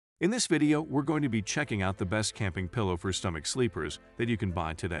In this video, we're going to be checking out the best camping pillow for stomach sleepers that you can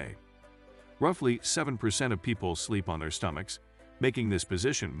buy today. Roughly 7% of people sleep on their stomachs, making this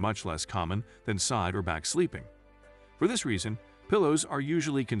position much less common than side or back sleeping. For this reason, pillows are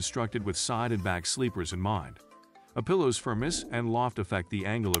usually constructed with side and back sleepers in mind. A pillow's firmness and loft affect the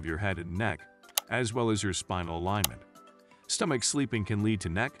angle of your head and neck, as well as your spinal alignment. Stomach sleeping can lead to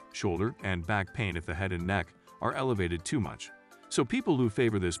neck, shoulder, and back pain if the head and neck are elevated too much. So people who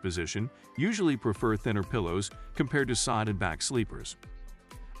favor this position usually prefer thinner pillows compared to side and back sleepers.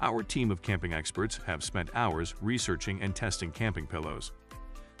 Our team of camping experts have spent hours researching and testing camping pillows.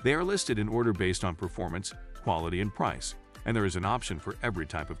 They are listed in order based on performance, quality, and price, and there is an option for every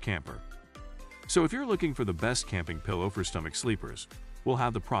type of camper. So if you're looking for the best camping pillow for stomach sleepers, we'll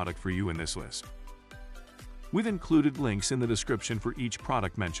have the product for you in this list. We've included links in the description for each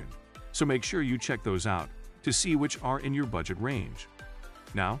product mentioned, so make sure you check those out to see which are in your budget range.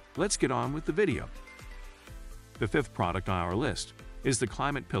 Now, let's get on with the video. The fifth product on our list is the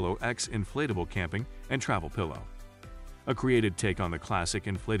Climate Pillow X Inflatable Camping and Travel Pillow. A creative take on the classic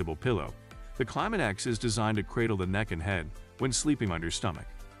inflatable pillow, the Climate X is designed to cradle the neck and head when sleeping on your stomach.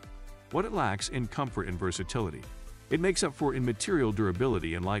 What it lacks in comfort and versatility, it makes up for in material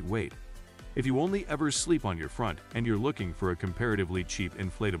durability and lightweight. If you only ever sleep on your front and you're looking for a comparatively cheap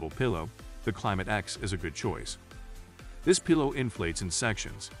inflatable pillow, the Climate X is a good choice. This pillow inflates in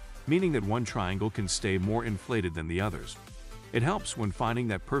sections, meaning that one triangle can stay more inflated than the others. It helps when finding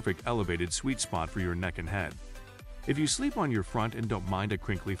that perfect elevated sweet spot for your neck and head. If you sleep on your front and don't mind a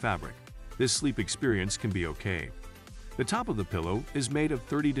crinkly fabric, this sleep experience can be okay. The top of the pillow is made of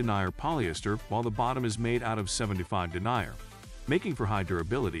 30 denier polyester while the bottom is made out of 75 denier, making for high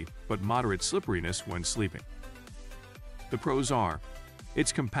durability but moderate slipperiness when sleeping. The pros are: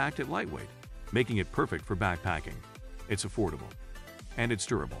 it's compact and lightweight, making it perfect for backpacking. It's affordable. And it's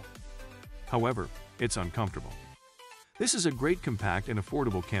durable. However, it's uncomfortable. This is a great compact and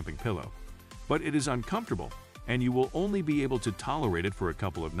affordable camping pillow, but it is uncomfortable, and you will only be able to tolerate it for a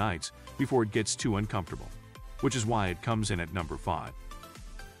couple of nights before it gets too uncomfortable, which is why it comes in at number 5.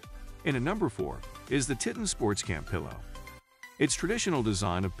 In at number 4 is the Titan Sports Camp Pillow. Its traditional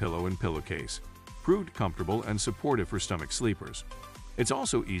design of pillow and pillowcase proved comfortable and supportive for stomach sleepers. It's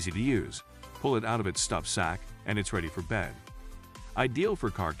also easy to use. Pull it out of its stuffed sack, and it's ready for bed. Ideal for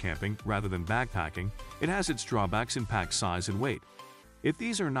car camping rather than backpacking, it has its drawbacks in pack size and weight. If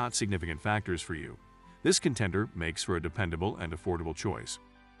these are not significant factors for you, this contender makes for a dependable and affordable choice.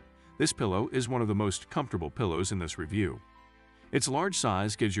 This pillow is one of the most comfortable pillows in this review. Its large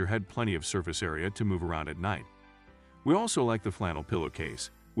size gives your head plenty of surface area to move around at night. We also like the flannel pillowcase,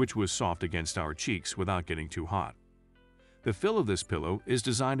 which was soft against our cheeks without getting too hot. The fill of this pillow is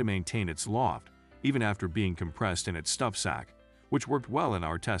designed to maintain its loft, even after being compressed in its stuffed sack, which worked well in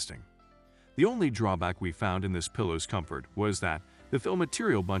our testing. The only drawback we found in this pillow's comfort was that the fill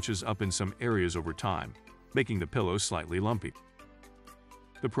material bunches up in some areas over time, making the pillow slightly lumpy.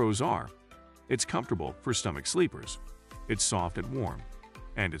 The pros are: it's comfortable for stomach sleepers, it's soft and warm,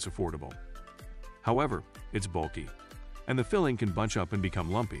 and it's affordable. However, it's bulky, and the filling can bunch up and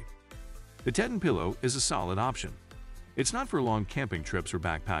become lumpy. The Titan pillow is a solid option. It's not for long camping trips or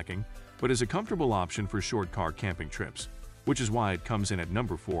backpacking, but is a comfortable option for short car camping trips, which is why it comes in at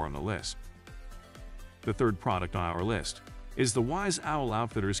number 4 on the list. The third product on our list is the Wise Owl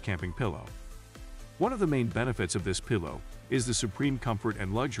Outfitters Camping Pillow. One of the main benefits of this pillow is the supreme comfort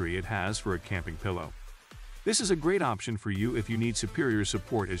and luxury it has for a camping pillow. This is a great option for you if you need superior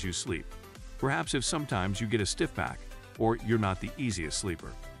support as you sleep, perhaps if sometimes you get a stiff back or you're not the easiest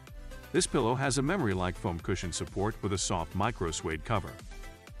sleeper. This pillow has a memory-like foam cushion support with a soft micro-suede cover.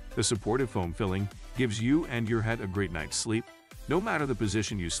 The supportive foam filling gives you and your head a great night's sleep, no matter the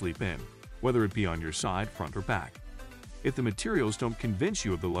position you sleep in, whether it be on your side, front, or back. If the materials don't convince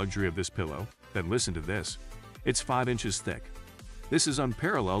you of the luxury of this pillow, then listen to this. It's 5 inches thick. This is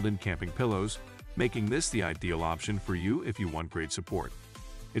unparalleled in camping pillows, making this the ideal option for you if you want great support.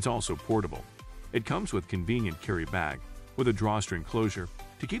 It's also portable. It comes with convenient carry bag with a drawstring closure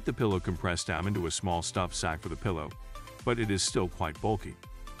to keep the pillow compressed down into a small stuffed sack for the pillow, but it is still quite bulky.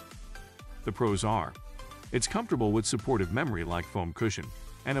 The pros are: it's comfortable with supportive memory-like foam cushion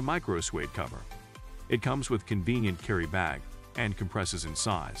and a micro-suede cover. It comes with convenient carry bag and compresses in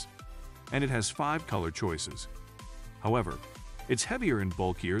size, and it has 5 color choices. However, it's heavier and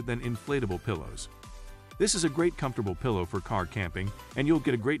bulkier than inflatable pillows. This is a great comfortable pillow for car camping, and you'll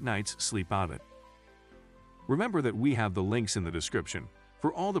get a great night's sleep out of it. Remember that we have the links in the description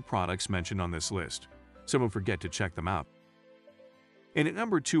for all the products mentioned on this list, so don't forget to check them out. And at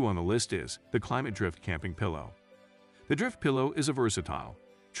number 2 on the list is the Climate Drift Camping Pillow. The Drift Pillow is a versatile,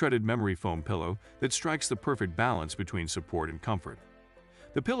 treaded memory foam pillow that strikes the perfect balance between support and comfort.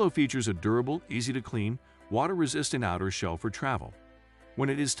 The pillow features a durable, easy-to-clean, water-resistant outer shell for travel. When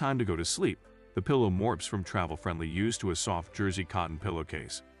it is time to go to sleep, the pillow morphs from travel-friendly use to a soft jersey cotton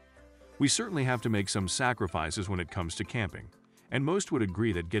pillowcase. We certainly have to make some sacrifices when it comes to camping, and most would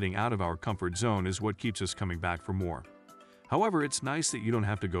agree that getting out of our comfort zone is what keeps us coming back for more. However, it's nice that you don't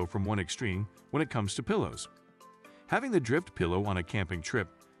have to go from one extreme when it comes to pillows. Having the drift pillow on a camping trip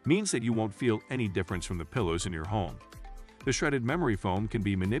means that you won't feel any difference from the pillows in your home. The shredded memory foam can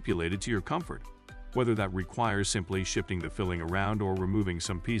be manipulated to your comfort, whether that requires simply shifting the filling around or removing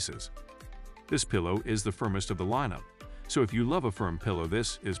some pieces. This pillow is the firmest of the lineup, so if you love a firm pillow,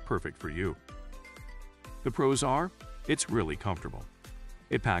 this is perfect for you. The pros are, it's really comfortable.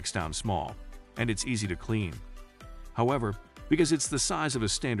 It packs down small, and it's easy to clean. However, because it's the size of a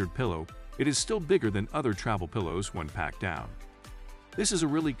standard pillow, it is still bigger than other travel pillows when packed down. This is a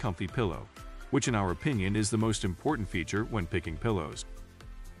really comfy pillow, which in our opinion is the most important feature when picking pillows.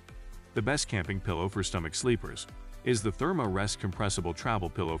 The best camping pillow for stomach sleepers is the ThermaRest compressible travel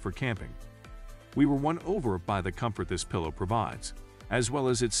pillow for camping. We were won over by the comfort this pillow provides, as well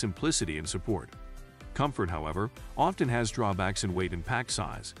as its simplicity and support. Comfort, however, often has drawbacks in weight and pack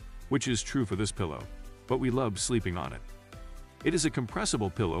size, which is true for this pillow, but we love sleeping on it. It is a compressible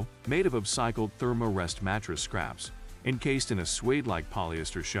pillow made of upcycled ThermaRest mattress scraps, encased in a suede-like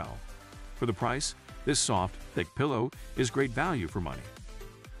polyester shell. For the price, this soft, thick pillow is great value for money.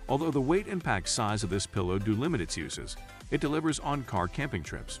 Although the weight and pack size of this pillow do limit its uses, it delivers on car camping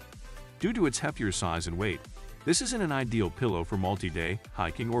trips. Due to its heftier size and weight, this isn't an ideal pillow for multi-day,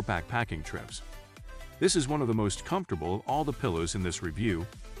 hiking, or backpacking trips. This is one of the most comfortable of all the pillows in this review,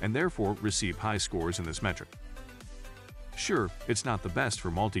 and therefore received high scores in this metric. Sure, it's not the best for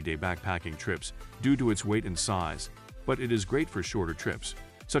multi-day backpacking trips due to its weight and size, but it is great for shorter trips,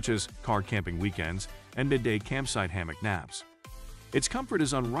 such as car camping weekends and midday campsite hammock naps. Its comfort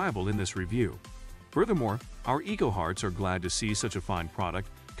is unrivaled in this review. Furthermore, our eco-hearts are glad to see such a fine product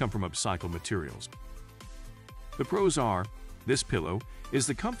come from upcycled materials. The pros are, this pillow is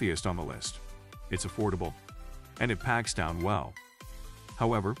the comfiest on the list. It's affordable, and it packs down well.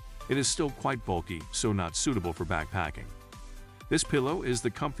 However, it is still quite bulky, so not suitable for backpacking. This pillow is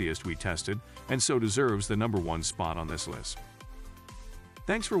the comfiest we tested, and so deserves the #1 spot on this list.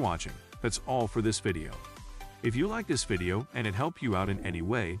 Thanks for watching. That's all for this video. If you like this video and it helped you out in any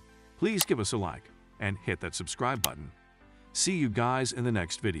way, please give us a like and hit that subscribe button. See you guys in the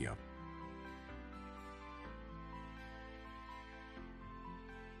next video.